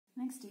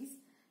Next is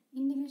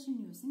integration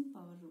using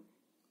power rule.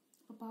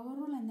 So power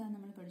rule എന്താണ്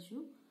നമ്മൾ പഠിച്ചു?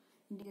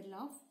 Integral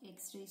of x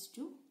raised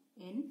to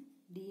n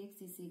dx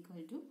is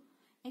equal to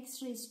x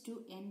raised to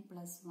n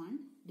plus 1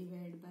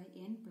 divided by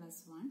n plus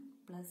 1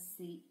 plus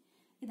c.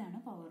 ഇതാണ്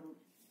power rule.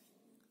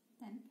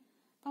 Then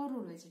power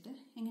rule വെച്ചിട്ട്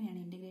എങ്ങനെയാണ്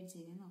integrate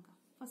ചെയ്യുന്നത് നോക്കാം.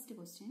 First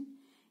question,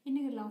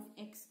 integral of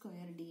x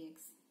square dx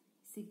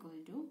is equal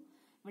to,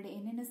 ഇവിടെ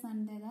n ന്റെ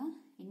സ്ഥാനത്ത് ഏതാ?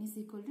 n is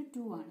equal to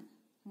 2 ആണ്.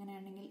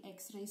 അങ്ങനെയാണെങ്കിൽ x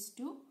raised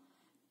to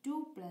 2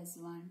 plus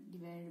 1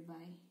 divided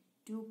by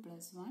 2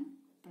 plus 1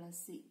 plus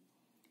c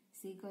is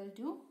equal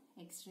to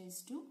x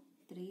raised to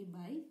 3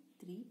 by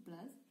 3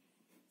 plus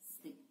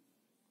c.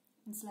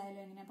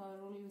 മനസ്സിലായല്ലോ എങ്ങനെ power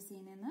rule use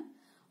ചെയ്യുന്നതെന്ന്?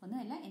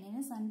 ഒന്നുമല്ല,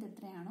 എന്നിന്റെ സ്ഥാനത്ത്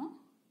എത്രയാണോ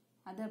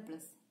അത്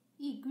പ്ലസ്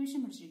ഈ ഇക്വേഷൻ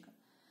പഠിച്ചിരിക്കുക.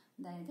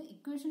 അതായത്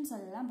ഇക്വേഷൻസ്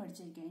എല്ലാം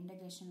പഠിച്ചിരിക്കുക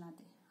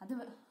ഇന്റഗ്രേഷനിനകത്ത്.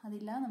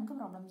 അതില്ലാതെ നമുക്ക്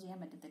പ്രോബ്ലം ചെയ്യാൻ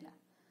പറ്റത്തില്ല.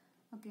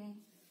 ഓക്കെ,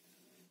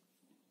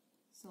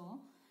 സോ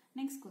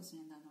നെക്സ്റ്റ്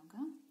ക്വസ്റ്റ്യൻ എന്താ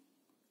നോക്കാം.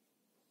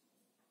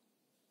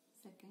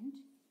 Second,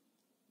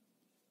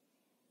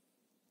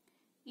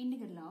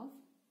 integral of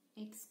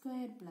x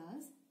square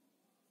plus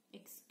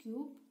x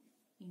cube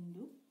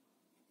into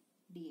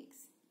dx.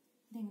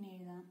 ഇതെങ്ങനെ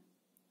എഴുതാം?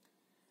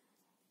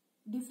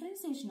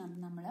 ഡിഫറൻസിയേഷൻ ആണ്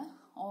നമ്മൾ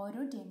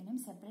ഓരോ ടേമിനും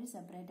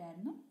സെപ്പറേറ്റ്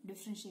ആയിരുന്നു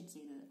ഡിഫറൻഷിയേറ്റ്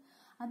ചെയ്തത്.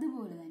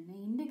 അതുപോലെ തന്നെ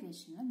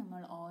ഇന്റഗ്രേഷനിൽ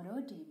നമ്മൾ ഓരോ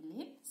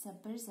ടേമിലെയും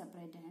സെപ്പറേറ്റ്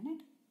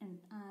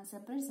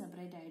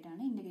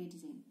ആയിട്ടാണ് ഇന്റഗ്രേറ്റ്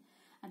ചെയ്യുന്നത്.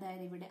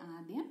 അതായത് ഇവിടെ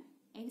ആദ്യം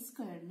എക്സ്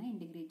സ്ക്വയറിനെ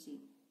ഇന്റഗ്രേറ്റ്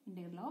ചെയ്യും.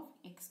 Integral of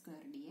X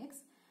square D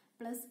X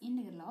plus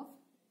integral of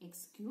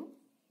X cube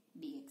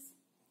dx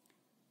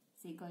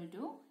is equal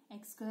to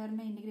x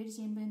സ്ക്വയറിനെ integrate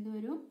ചെയ്യുമ്പോൾ എന്ത്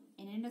വരും?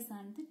 n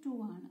സ്ഥാനത്ത് 2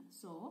 ആണ്.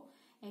 So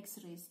x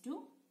raised to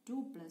 2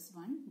 plus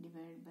 1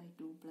 divided by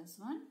 2 plus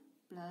 1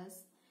 plus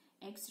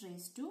x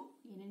raised to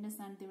n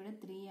സ്ഥാനത്ത് ഇവിടെ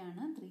 3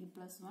 ആണ്. 3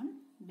 plus 1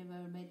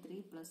 divided by 3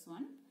 plus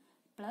 1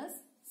 plus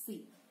c.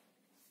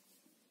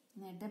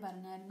 നേരത്തെ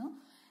പറഞ്ഞായിരുന്നു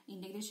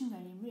ഇന്റഗ്രേഷൻ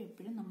കഴിയുമ്പോൾ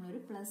എപ്പോഴും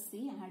നമ്മളൊരു പ്ലസ്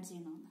സി ആഡ്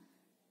ചെയ്യണമെന്ന്.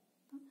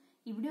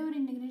 ഇവിടെ ഒരു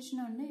ഇന്റഗ്രേഷൻ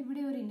ഉണ്ട്,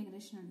 ഇവിടെ ഒരു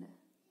ഇന്റഗ്രേഷൻ ഉണ്ട്.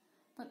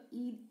 അപ്പം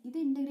ഇത്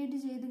ഇന്റഗ്രേറ്റ്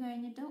ചെയ്ത്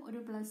കഴിഞ്ഞിട്ട് ഒരു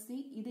പ്ലസ് സി,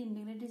 ഇത്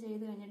ഇന്റഗ്രേറ്റ്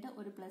ചെയ്ത് കഴിഞ്ഞിട്ട്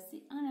ഒരു പ്ലസ് സി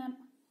അങ്ങനെ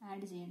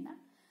ആഡ് ചെയ്യേണ്ട.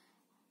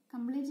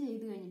 കംപ്ലീറ്റ്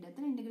ചെയ്ത് കഴിഞ്ഞിട്ട്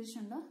എത്ര ഇന്റഗ്രേഷൻ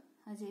ഉണ്ടോ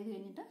അത് ചെയ്ത്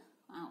കഴിഞ്ഞിട്ട്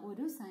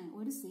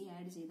ഒരു സി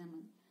ആഡ് ചെയ്താൽ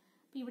മതി.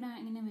 അപ്പം ഇവിടെ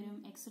എങ്ങനെ വരും?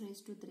 X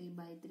raise to 3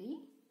 by 3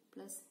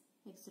 plus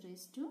X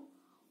raise to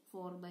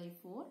 4 by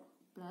 4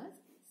 plus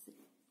C.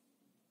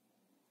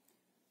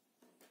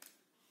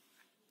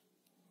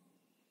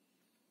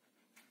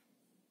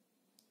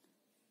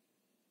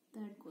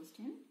 Third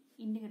question,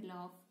 integral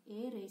of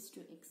a raised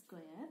to x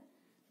square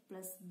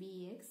plus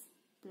bx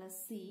plus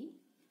c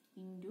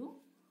into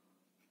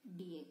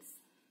dx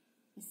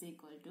is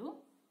equal to,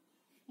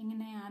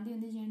 എങ്ങനെ ആദ്യം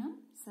എന്ത് ചെയ്യണം?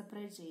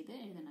 സെപ്പറേറ്റ് ചെയ്ത്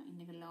എഴുതണം.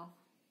 Integral of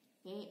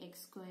A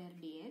X square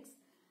D X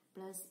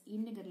plus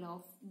integral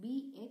of B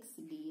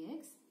X D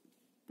X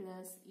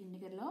plus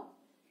integral of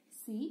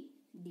C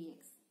D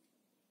X.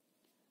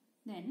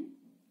 Then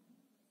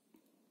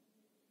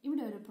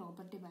ഇവിടെ ഒരു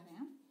property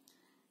പറയാം.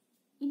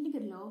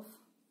 Integral of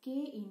k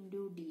into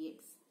dx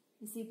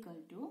is equal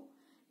to,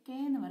 k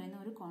എന്ന് പറയുന്ന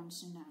ഒരു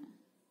constant ആണ്.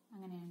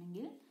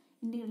 അങ്ങനെയാണെങ്കിൽ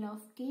integral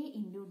of k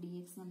into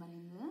dx എന്ന്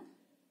പറയുന്നത്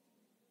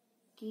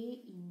k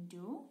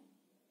into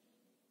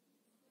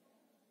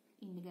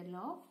integral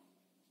of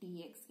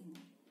dx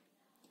എന്ന്.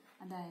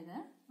 അതായത്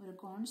ഒരു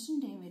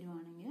കോൺസ്റ്റന്റ് ടൈം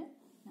വരുവാണെങ്കിൽ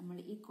നമ്മൾ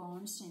ഈ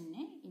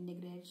കോൺസ്റ്റന്റിനെ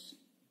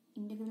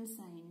ഇന്റഗ്രൽ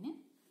സൈനിന്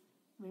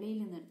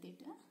വെളിയിൽ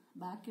നിർത്തിയിട്ട്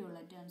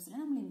ബാക്കിയുള്ള ടേംസിനെ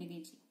നമ്മൾ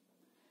ഇന്റഗ്രേറ്റ് ചെയ്യും.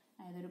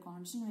 അതായത് ഒരു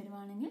കോൺസ്റ്റന്റ്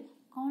വരുവാണെങ്കിൽ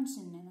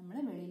കോൺസ്റ്റന്റിനെ നമ്മൾ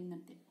വെളിയിൽ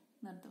നിർത്തും.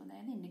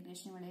 അതായത്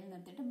ഇന്റഗ്രേഷനെ വെളിയിൽ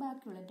നിർത്തിയിട്ട്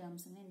ബാക്കിയുള്ള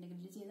ടേംസിനെ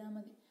ഇന്റഗ്രേറ്റ് ചെയ്താൽ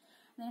മതി.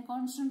 അതിനെ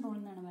കോൺസ്റ്റന്റ് റൂൾ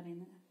എന്നാണ്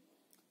പറയുന്നത്.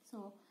 സോ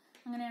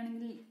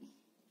അങ്ങനെയാണെങ്കിൽ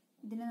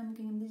ഇതിനെ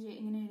നമുക്ക്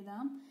എങ്ങനെ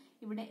എഴുതാം?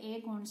 ഇവിടെ എ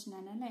കോൺസ്റ്റന്റ്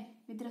ആണ് അല്ലേ?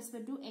 വിത്ത്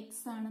റെസ്പെക്ട് ടു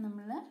എക്സ് ആണ്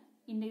നമ്മൾ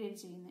ഇന്റഗ്രേറ്റ്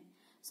ചെയ്യുന്നത്.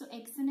 സോ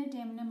എക്സിന്റെ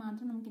ടേമിനെ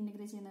മാത്രം നമുക്ക്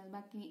ഇന്റഗ്രേറ്റ് ചെയ്യുന്നത്.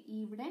 ബാക്കി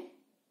ഇവിടെ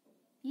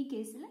ഈ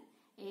കേസിൽ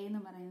എ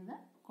എന്ന് പറയുന്നത്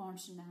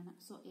കോൺസ്റ്റന്റ് ആണ്.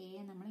 സോ എ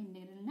നമ്മൾ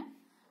ഇന്റഗ്രലിനെ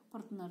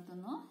പുറത്തു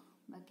നിർത്തുന്നു.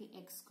 ബാക്കി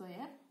X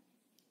square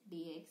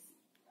D X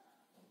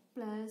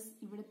plus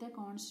ഇവിടുത്തെ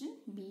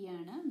കോൺസ്റ്റന്റ് ബി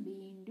ആണ്, B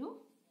into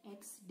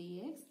X D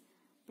X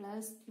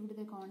plus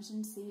ഇവിടുത്തെ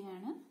കോൺസ്റ്റന്റ് സി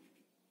ആണ്,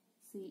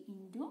 C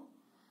into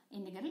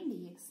integral D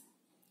X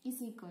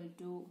is equal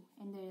to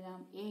എന്തെഴുതാം?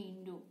 A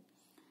into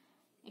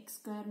X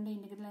സ്ക്വയറിന്റെ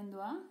ഇന്റഗ്രൽ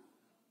എന്തുവാ?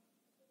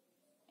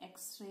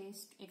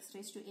 എക്സ്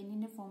റേസ് ടു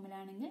എന്നിന്റെ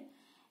ഫോമിലാണെങ്കിൽ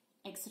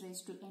X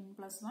raise to n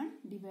plus 1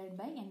 divide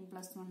by n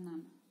plus 1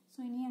 എന്നാണ്. So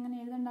ഇനി അങ്ങനെ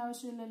എഴുതേണ്ട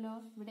ആവശ്യമില്ലല്ലോ.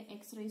 ഇവിടെ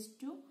എക്സ് റേസ്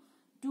ടു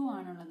 2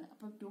 ആണുള്ളത്.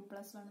 അപ്പോൾ 2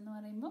 plus 1 എന്ന്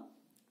പറയുമ്പോൾ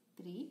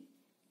 3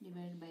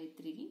 divided by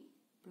 3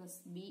 plus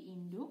b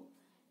into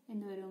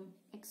എന്ത് വരും?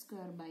 X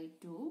square by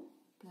 2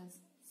 plus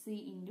C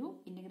into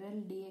integral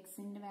D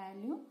എക്സിന്റെ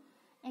വാല്യൂ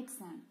എക്സ്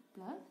ആണ്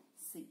plus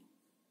C.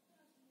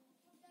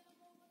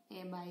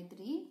 A by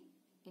 3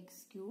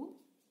 X cube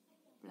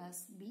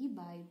plus B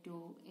by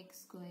 2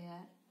 X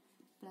square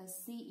plus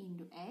C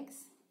into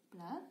X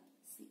plus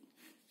C.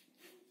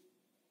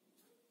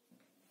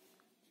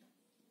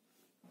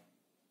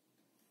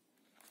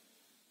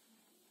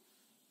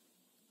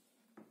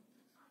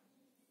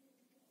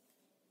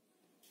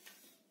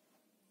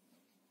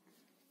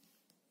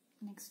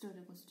 Next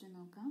ഒരു question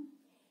നോക്കാം.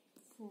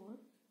 4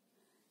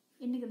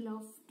 integral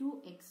of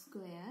 2x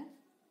square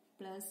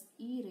plus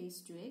e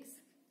raised to x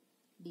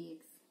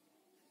dx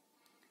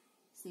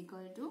is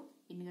equal to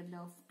integral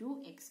of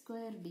 2x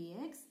square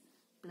dx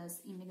plus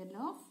integral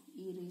of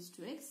e raised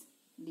to x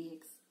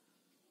dx.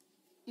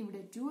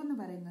 ഇവിടെ 2 എന്ന്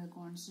പറയുന്നത്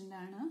constant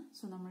ആണ്.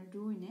 So നമ്മൾ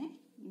 2നെ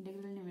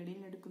ഇന്റഗ്രലിന്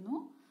വെളിയിൽ എടുക്കുന്നു.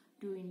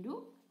 2 into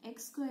x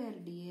square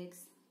dx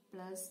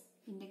plus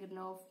integral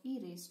of e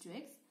raised to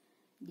x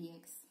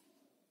dx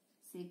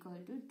is equal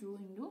to 2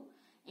 into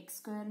x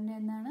square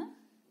എന്താണ്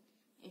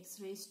x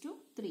raised to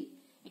 3,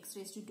 x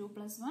raised to 2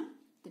 plus 1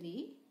 3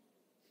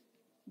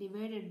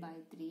 divided by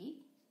 3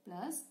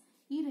 plus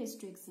e raised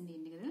to x ന്റെ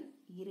integral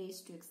e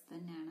raised to x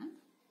തന്നെയാണ്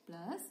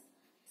plus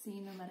c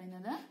എന്ന്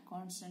പറയുന്നത്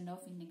constant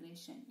of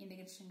integration.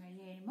 Integration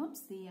കഴിഞ്ഞ് കഴിയുമ്പോൾ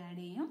c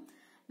add ചെയ്യും.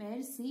 Where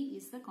c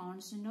is the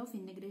constant of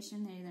integration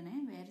എന്ന് എഴുതണേ.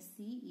 Where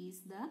c is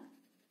the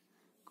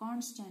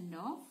constant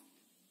of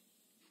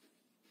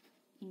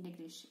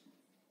integration.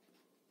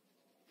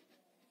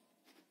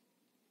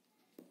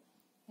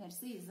 Where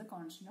c is the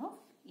constant of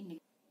integration.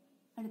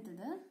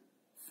 അടുത്തത്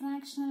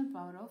fractional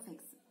power of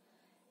X.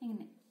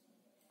 ഇങ്ങനെ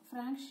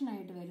fraction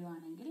ആയിട്ട്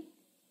വരുവാണെങ്കിൽ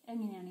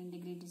എങ്ങനെയാണ്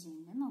integrate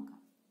ചെയ്യുന്നത്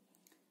നോക്കാം.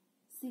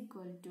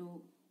 ഈക്വൽ ടു,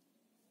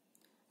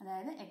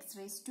 അതായത് എക്സ്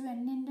റേസ് ടു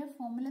എന്നിന്റെ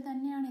ഫോമുല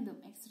തന്നെയാണ് ഇതും.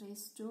 എക്സ്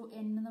റേസ് ടു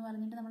എൻ എന്ന്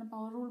പറഞ്ഞിട്ട് നമ്മൾ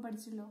പവർ റൂൾ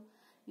പഠിച്ചല്ലോ.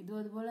 ഇതും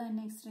അതുപോലെ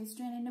തന്നെ എക്സ് റേസ്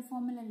ടു എന്നിന്റെ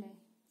ഫോമുലല്ലേ.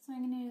 സോ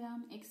എങ്ങനെ എഴുതാം?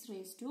 എക്സ്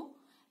റേസ് ടു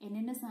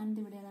എന്നിന്റെ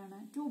സ്ഥാനത്ത് ഇവിടെ ഏതാണ്?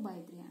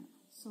 2/3 ആണ്.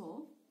 So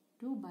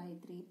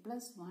 2/3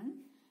 plus 1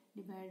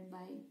 divided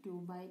by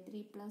 2/3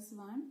 plus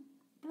 1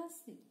 plus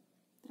c.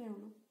 ഇത്രയേ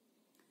ഉള്ളൂ.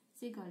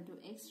 is equal to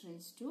x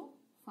raised to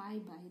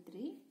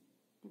 5/3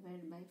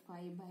 divided by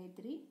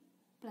 5/3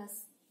 plus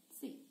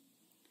c.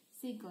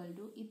 is equal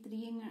to ഈ 3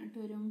 എങ്ങോട്ട്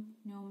വരും?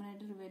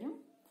 ന്യൂമറേറ്റർ വരും.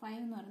 5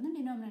 എന്ന് പറയുന്നത്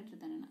ഡിനോമിനേറ്റർ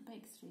തന്നെയാണ്. അപ്പോൾ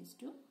x raised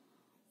to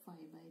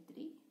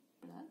 5/3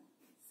 plus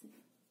c.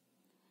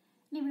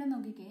 ഇനി ഇവിടെ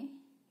നോക്കിക്കേ,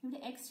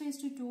 ഇവിടെ x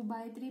raised to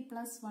 2/3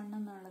 plus 1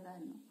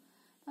 എന്നുള്ളതായിരുന്നു.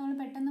 അപ്പോൾ നമ്മൾ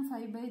പെട്ടെന്ന്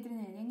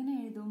 5/3 എഴുതി. എങ്ങനെ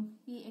എഴുതും?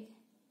 ഈ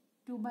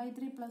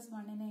 2/3 plus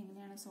 1നെ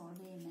എങ്ങനെയാണ്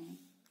സോൾവ് ചെയ്യുന്നത്?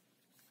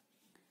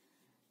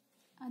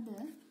 അത്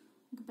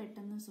നമുക്ക്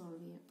പെട്ടെന്ന് സോൾവ്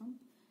ചെയ്യാം. അപ്പം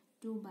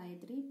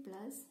 2/3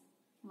 plus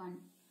 1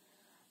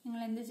 നിങ്ങൾ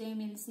എന്ത് ചെയ്യും?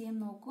 LCM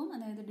നോക്കും,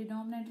 അതായത്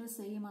ഡിനോമിനേറ്റർ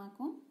സെയിം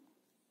ആക്കും.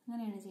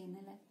 അങ്ങനെയാണ്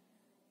ചെയ്യുന്നത് അല്ലേ.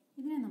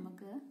 ഇതിനെ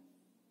നമുക്ക്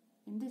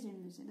എന്ത്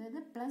ചെയ്യണമെന്ന് വെച്ചാൽ,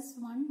 അതായത്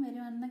 +1 വരെ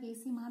വന്ന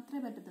കേസിൽ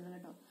മാത്രമേ പറ്റത്തുള്ളൂ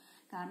കേട്ടോ.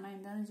 കാരണം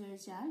എന്താണെന്ന്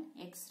ചോദിച്ചാൽ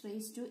X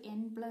raise to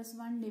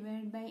n+1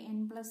 divide by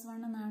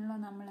n+1 എന്നാണല്ലോ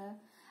നമ്മൾ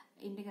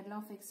integral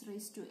of X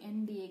raise to n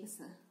dx.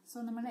 So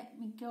നമ്മൾ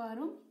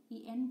മിക്കവാറും ഈ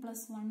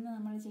n+1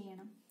 നമ്മൾ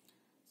ചെയ്യണം.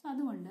 സോ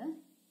അതുകൊണ്ട്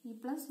ഈ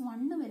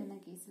 +1 വരുന്ന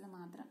കേസിൽ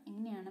മാത്രം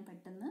എങ്ങനെയാണ്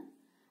പെട്ടെന്ന്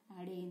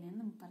ആഡ് ചെയ്യുന്നതെന്ന്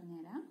നമുക്ക്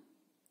പറഞ്ഞുതരാം.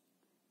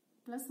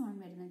 +1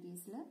 വരുന്ന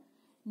കേസിൽ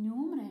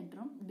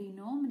ന്യൂമറേറ്ററും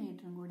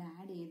ഡിനോമിനേറ്ററും കൂടെ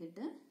ആഡ്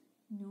ചെയ്തിട്ട്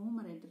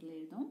ന്യൂമറേറ്ററിൽ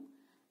എഴുതും,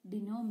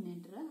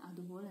 ഡിനോമിനേറ്റർ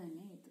അതുപോലെ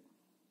തന്നെ എഴുതും.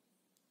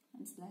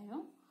 മനസ്സിലായോ?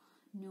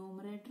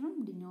 ന്യൂമറേറ്ററും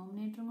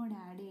ഡിനോമിനേറ്ററും കൂടെ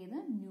ആഡ് ചെയ്ത്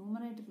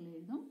ന്യൂമറേറ്ററിൽ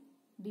എഴുതും,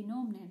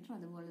 ഡിനോമിനേറ്റർ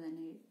അതുപോലെ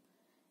തന്നെ എഴുതും.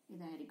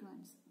 ഇതായിരിക്കും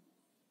ആൻസർ.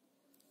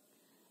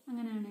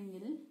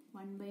 അങ്ങനെയാണെങ്കിൽ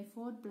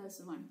 1/4 plus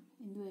 1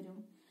 എന്ത് വരും?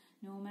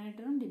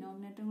 ന്യൂമറേറ്ററും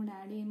ഡിനോമിനേറ്ററും കൂടെ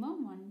ആഡ് ചെയ്യുമ്പോൾ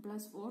 1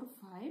 plus 4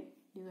 5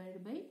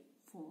 divided by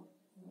 4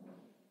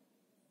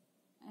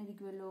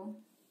 ആയിരിക്കുമല്ലോ.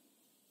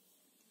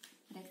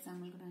 ഒരു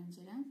എക്സാമ്പിൾ കൂടെ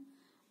കാണിച്ചു തരാം.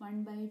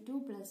 1/2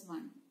 plus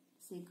 1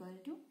 is equal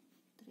to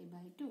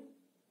 3/2.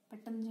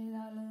 പെട്ടെന്ന്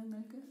ചെയ്താലോ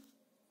നിങ്ങൾക്ക്?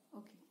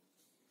 ഓക്കെ.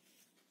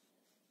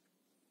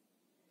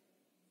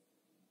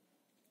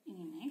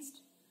 ഇനി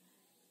next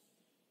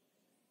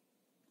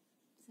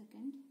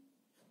second,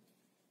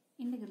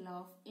 integral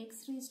of x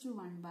raised to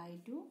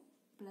 1/2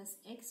 plus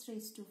x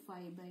raised to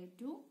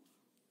 5/2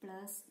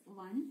 plus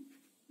 1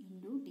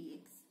 into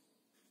dx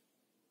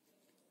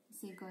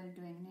is equal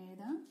to എങ്ങനെ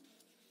എഴുതാം?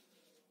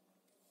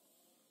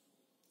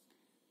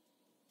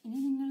 ഇനി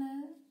നിങ്ങൾ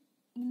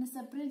ഇങ്ങനെ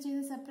സെപ്പറേറ്റ്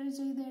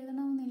ചെയ്ത്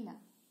എഴുതണമെന്നില്ല.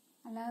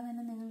 അല്ലാതെ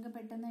തന്നെ നിങ്ങൾക്ക്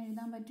പെട്ടെന്ന്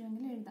എഴുതാൻ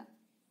പറ്റുമെങ്കിൽ എഴുതാം.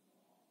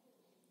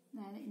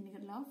 അതായത്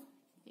integral of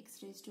x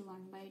raised to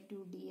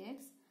 1/2 dx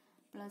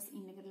plus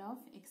integral of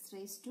x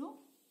raised to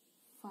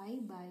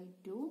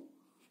 5/2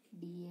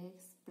 dx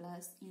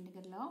plus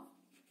integral of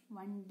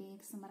 1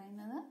 dx എന്ന്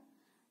പറയുന്നത്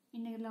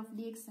integral of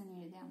dx തന്നെ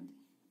എഴുതിയാൽ മതി.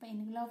 അപ്പോൾ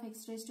integral of x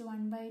raised to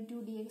 1/2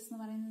 dx എന്ന്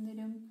പറയുന്നത്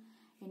വരും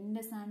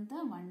എൻ്റെ സ്ഥാനത്ത്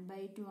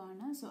 1/2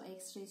 ആണ്. So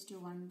x raised to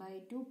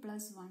 1/2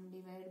 plus 1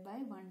 divided by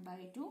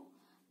 1/2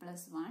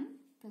 plus 1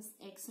 plus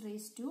x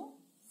raised to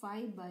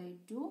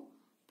 5/2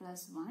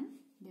 plus 1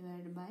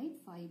 divided by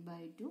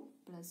 5/2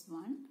 plus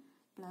 1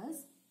 plus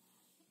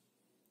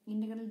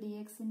integral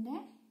dx ന്റെ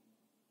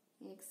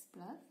x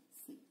plus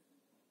c.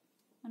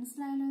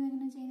 മനസ്സിലായല്ലോ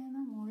ഇതെങ്ങനെ ചെയ്യുന്നത്?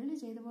 മുകളിൽ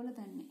ചെയ്ത പോലെ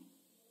തന്നെ.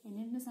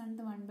 എന്നിൻ്റെ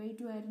സ്ഥാനത്ത്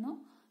 1/2 ആയിരുന്നു.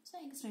 So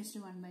x raised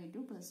to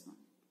 1/2 plus 1.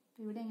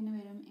 അപ്പോൾ ഇവിടെ എങ്ങനെ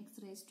വരും? x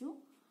raised to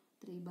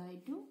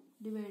 3/2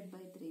 divided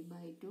by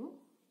 3/2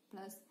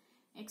 plus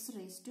x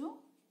raised to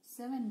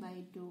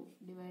 7/2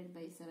 divided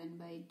by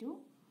 7/2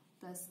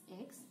 plus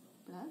x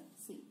plus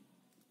c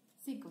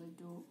is equal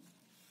to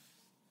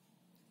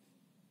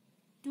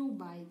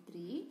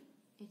 2/3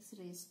 x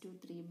raised to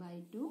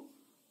 3/2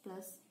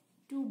 plus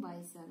 2 by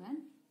 7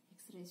 x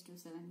raised to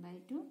 7 by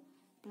 2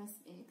 plus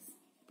x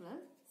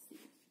plus c.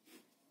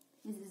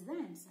 This is the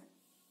answer.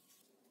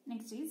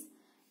 Next is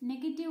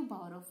negative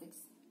power of x.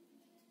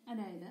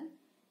 അതായത്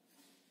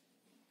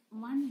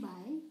 1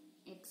 by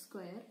x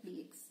square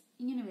dx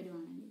ഇങ്ങനെ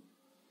വരുവാണെങ്കിൽ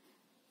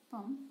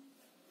അപ്പം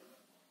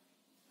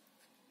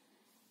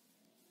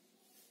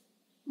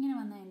ഇങ്ങനെ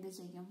വന്നാൽ എന്ത്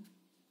ചെയ്യും?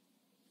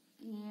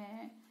 ഈ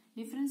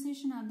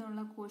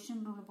ഡിഫറൻസിയേഷനകത്തുള്ള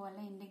quotient rule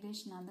പോലെ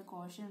ഇൻ്റഗ്രേഷനകത്ത്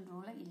കോഷ്യന്റ്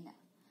റൂൾ ഇല്ല.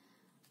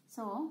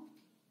 സോ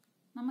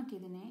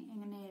നമുക്കിതിനെ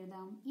എങ്ങനെ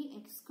എഴുതാം? ഈ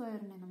എക്സ്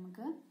സ്ക്വയറിനെ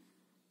നമുക്ക്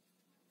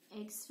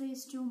X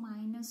raise to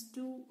minus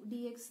 2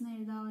 dx എന്ന്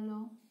എഴുതാമല്ലോ.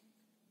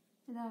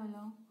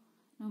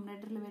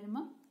 ന്യൂമറേറ്ററിൽ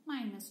വരുമ്പോൾ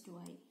 -2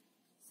 ആയി.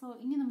 സോ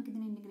ഇനി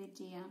നമുക്കിതിനെ ഇൻ്റഗ്രേറ്റ്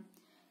ചെയ്യാം.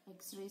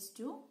 എക്സ് റേസ്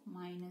ടു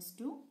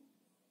 -2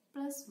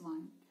 പ്ലസ്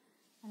 1,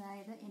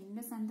 അതായത്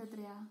എൻ്റെ സ്ഥാനത്ത്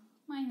എത്രയാ?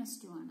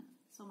 -2 ആണ്.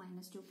 So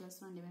 -2 plus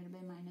 1 divided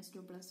by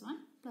 -2 plus 1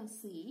 plus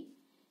c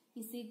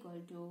is equal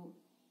to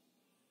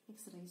x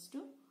raised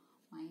to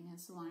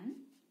 -1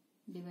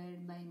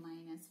 divided by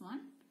 -1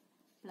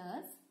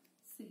 plus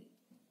c.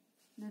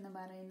 ഇതെന്ന്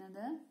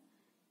പറയുന്നത്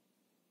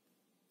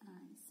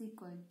is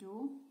equal to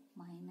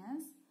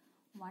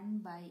 -1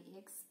 by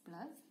x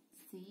plus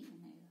c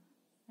എന്ന്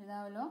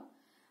എഴുതാമല്ലോ.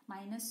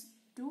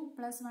 -2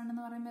 plus 1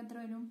 എന്ന് പറയുമ്പോൾ എത്ര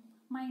വരും?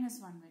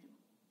 -1 വരും.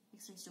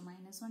 x raised to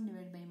 -1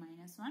 divided by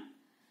 -1.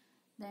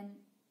 then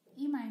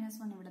ഈ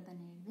 -1 ഇവിടെ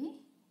തന്നെ എഴുതി.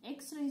 x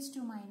raised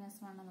to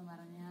 -1 എന്ന്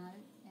പറഞ്ഞാൽ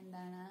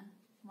എന്താണ്?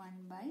 1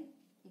 by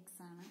x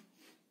ആണ്.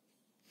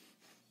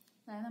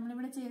 അതായത്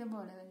നമ്മളിവിടെ ചെയ്ത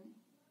പോലെ തന്നെ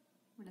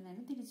ഇവിടെ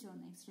നിന്ന് തിരിച്ചു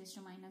വന്നു. x raised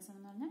to -1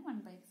 എന്ന് പറഞ്ഞാൽ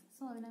 1 by x.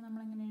 സോ അതിനെ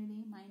നമ്മൾ എങ്ങനെ എഴുതി?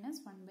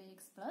 -1 by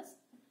x plus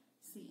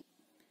c.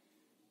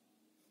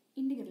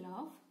 Integral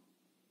of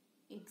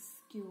x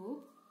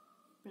cube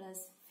plus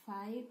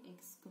 5x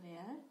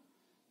square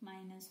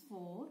minus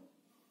 4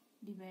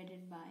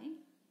 divided by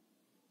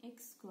x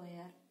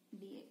square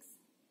dx.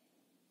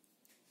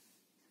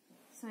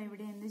 So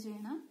ഇവിടെ എന്ത്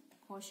ചെയ്യണം?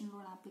 കോഷ്യന്റ്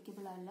റൂൾ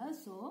ആപ്ലിക്കബിൾ അല്ല.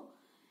 സോ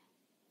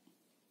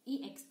ഈ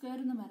എക്സ് സ്ക്വയർ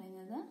എന്ന്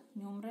പറയുന്നത്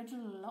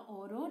ന്യൂമറേറ്ററിലുള്ള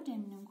ഓരോ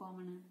ടേമിനും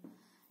കോമൺ ആണ്.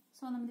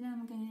 സോ നമുക്ക്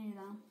എങ്ങനെ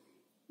എഴുതാം?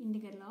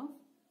 Integral of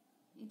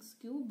X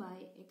cube by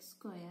X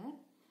square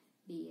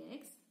D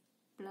X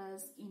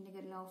plus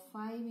integral of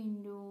 5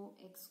 into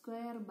X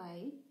square by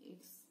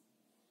X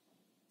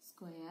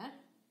square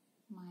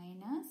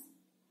minus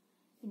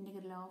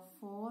integral of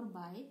 4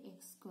 by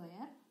X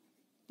square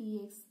D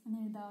X എന്ന്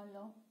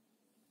എഴുതാമല്ലോ.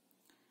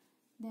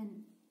 Then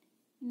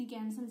ഇനി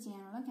cancel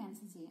ചെയ്യാനുള്ള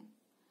ക്യാൻസൽ ചെയ്യാം.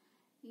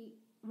 ഈ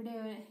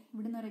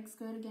ഇവിടുന്ന് ഒരു എക്സ്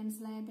സ്ക്വയർ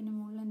ക്യാൻസൽ ആയാൽ പിന്നെ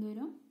മുകളിൽ എന്ത്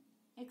വരും?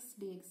 എക്സ്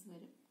ഡി എക്സ്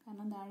വരും.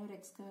 കാരണം താഴെ ഒരു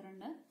എക്സ് സ്ക്വയർ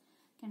ഉണ്ട്.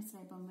 ക്യാൻസൽ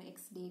ആയി പോകുമ്പോൾ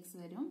എക്സ് ഡി എക്സ്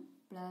വരും.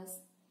 പ്ലസ്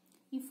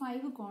ഈ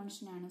 5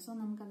 കോൺസ്റ്റന്റ് ആണ്. സോ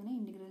നമുക്കതിനെ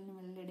ഇന്റഗ്രലിന്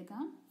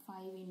വെളിയിലെടുക്കാം.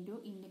 5 ഇൻറ്റു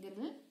ഇന്റഗ്രൽ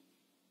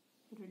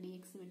ഒരു D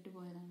X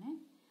വിട്ടുപോയതാണ്.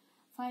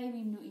 5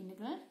 into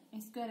integral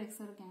X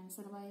square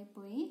cancel ആയി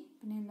പോയി.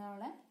 പിന്നെ എന്താ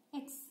ഉള്ളത്?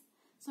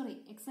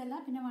 എക്സ് അല്ല,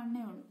 പിന്നെ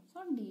 1 ഉള്ളൂ. സോ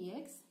ഡി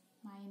എക്സ്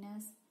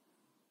മൈനസ്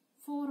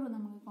 4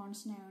 നമുക്ക്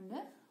കോൺസ്റ്റന്റ് ആയതുകൊണ്ട്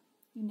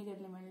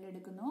ഇന്റഗ്രലിന്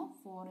വെളിയിലെടുക്കുന്നു.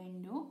 4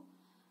 into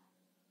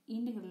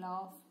integral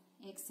of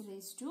X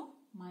raise to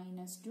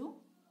 -2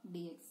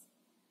 D X.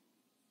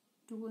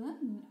 2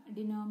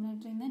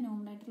 ഡിനോമിനേറ്ററിൽ നിന്ന്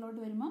ന്യൂമറേറ്ററിലോട്ട്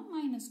വരുമ്പോൾ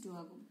 -2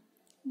 ആകും.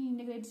 ഇനി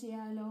ഇന്റഗ്രേറ്റ്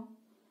ചെയ്യാമല്ലോ.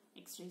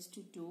 X raise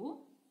to 2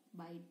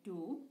 by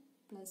 2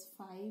 plus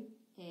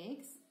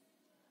 5x.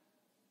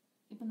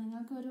 ഇപ്പം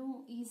നിങ്ങൾക്കൊരു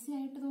ഈസി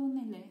ആയിട്ട്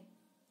തോന്നുന്നില്ലേ?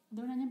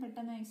 അതുകൊണ്ടാണ് ഞാൻ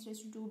പെട്ടെന്ന് എക്സ്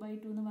റേസ് ടു 2 by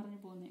 2 എന്ന് പറഞ്ഞു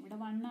പോകുന്നത്. ഇവിടെ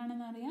 1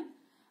 ആണെന്ന് അറിയാം.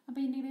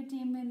 അപ്പോൾ ഇന്റഗ്രേറ്റ്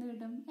ചെയ്യുമ്പോൾ എന്ത്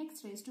കിട്ടും?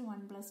 എക്സ് റേസ് ടു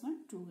 1 plus 1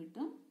 2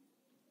 കിട്ടും.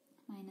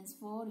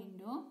 -4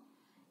 into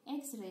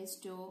X raise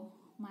to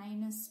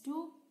 -2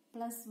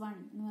 plus 1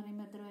 എന്ന്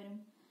പറയുമ്പോൾ എത്ര വരും?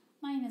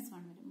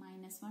 -1 വരും.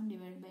 -1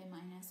 divided by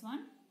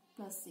 -1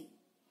 plus c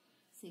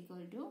is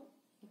equal to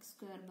x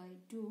square by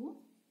 2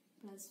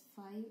 plus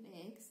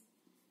 5x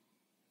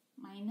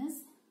minus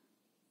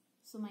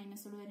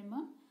ഓട്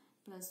വരുമ്പോൾ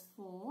plus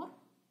 4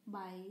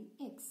 by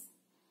x.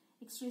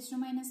 x raised to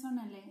 -1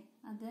 അല്ലേ?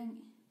 അത്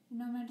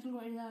ഡിനോമിനേറ്ററിൽ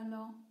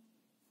എഴുതാമല്ലോ.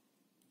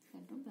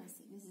 plus c.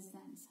 This is the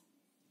answer.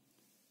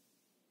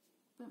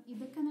 അപ്പം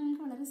ഇതൊക്കെ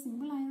നിങ്ങൾക്ക് വളരെ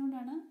സിമ്പിൾ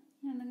ആയതുകൊണ്ടാണ്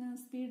ഞാനങ്ങ്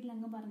സ്പീഡിൽ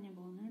അങ്ങ് പറഞ്ഞു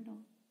പോകുന്നത് കേട്ടോ.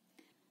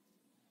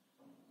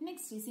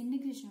 Next is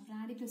integration of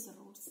radicals of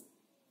Roots.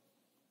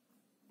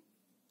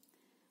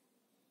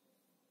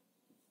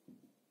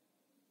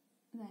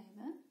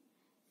 അതായത്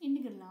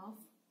integral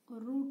of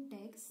root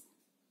X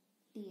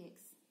T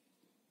X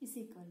is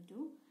equal to,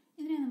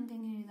 ഇതിനെ നമുക്ക്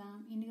എങ്ങനെ എഴുതാം?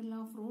 Integral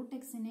of root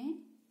എക്സിനെ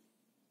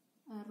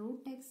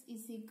root X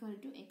is equal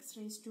to X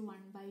raise to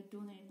 1 by 2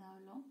 എന്ന്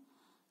എഴുതാമല്ലോ.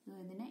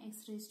 ഇതിനെ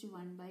X raise to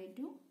 1 by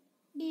 2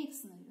 D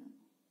X എന്ന് എഴുതുന്നു.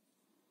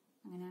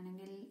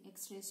 അങ്ങനെയാണെങ്കിൽ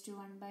X raise to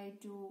 1 by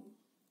 2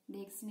 D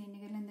എക്സിന്റെ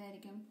ഇന്റഗ്രൽ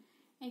എന്തായിരിക്കും?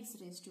 X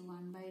raise to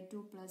 1 by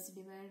 2 plus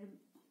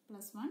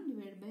 1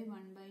 divide by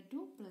 1 by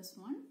 2 plus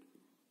 1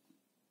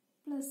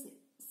 plus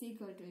c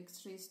equal to x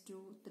raised to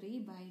 3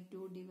 by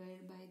 2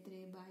 divided by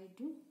 3 by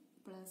 2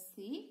 plus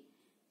c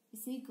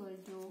is equal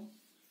to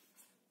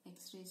x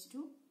raised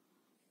to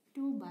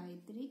 2 by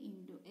 3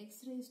 into x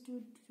raised to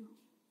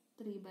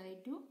 3 by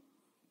 2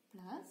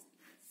 plus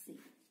c.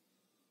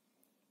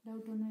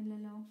 Doubt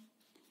ഒന്നുമില്ലല്ലോ.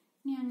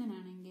 ഇനി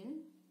അങ്ങനെയാണെങ്കിൽ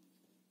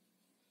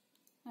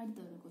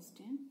അടുത്തൊരു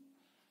question,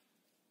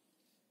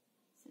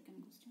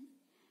 second question.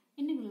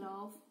 Integral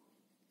of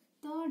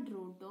third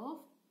root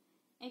of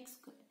X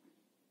square.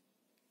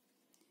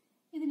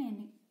 ഇതിനെ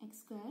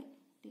X square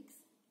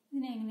ടിക്സ്.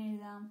 ഇതിനെ എങ്ങനെ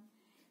എഴുതാം?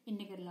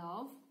 Integral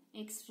of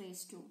X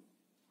raise to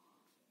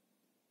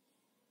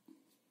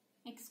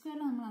X square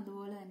നമ്മൾ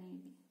അതുപോലെ തന്നെ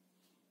എഴുതി.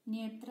 ഇനി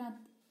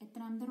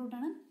എത്രാമത്തെ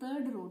റൂട്ടാണ്?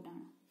 തേർഡ്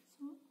റൂട്ടാണ്.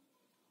 സോ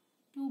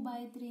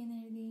 2/3 എന്ന്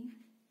എഴുതി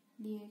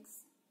ഡി എക്സ്.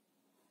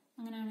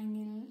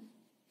 അങ്ങനെയാണെങ്കിൽ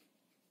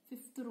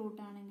ഫിഫ്ത്ത്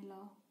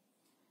റൂട്ടാണെങ്കിലോ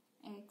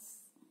എക്സ്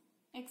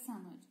എക്സ്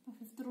ആണെന്ന് വെച്ചു. അപ്പോൾ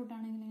ഫിഫ്ത്ത്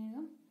റൂട്ടാണെങ്കിൽ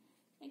എഴുതും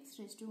എക്സ്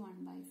റേസ് ടു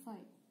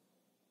 1/5.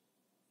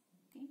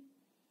 ഓക്കെ,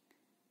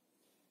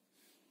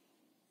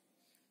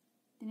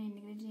 ഇതിനെ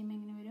ഇൻറ്റഗ്രേറ്റ് ചെയ്യുമ്പോൾ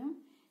എങ്ങനെ വരും?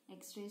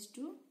 X raise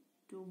to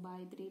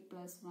 2/3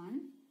 plus 1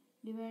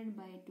 divided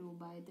by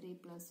 2/3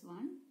 plus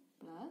 1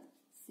 plus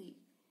c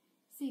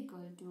is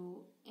equal to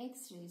x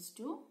raised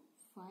to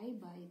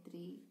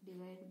 5/3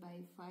 divided by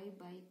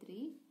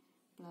 5/3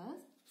 plus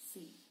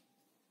c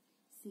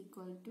is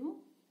equal to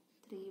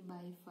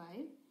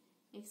 3/5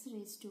 x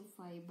raised to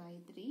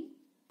 5/3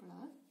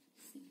 plus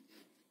c.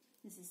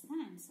 This is the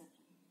answer.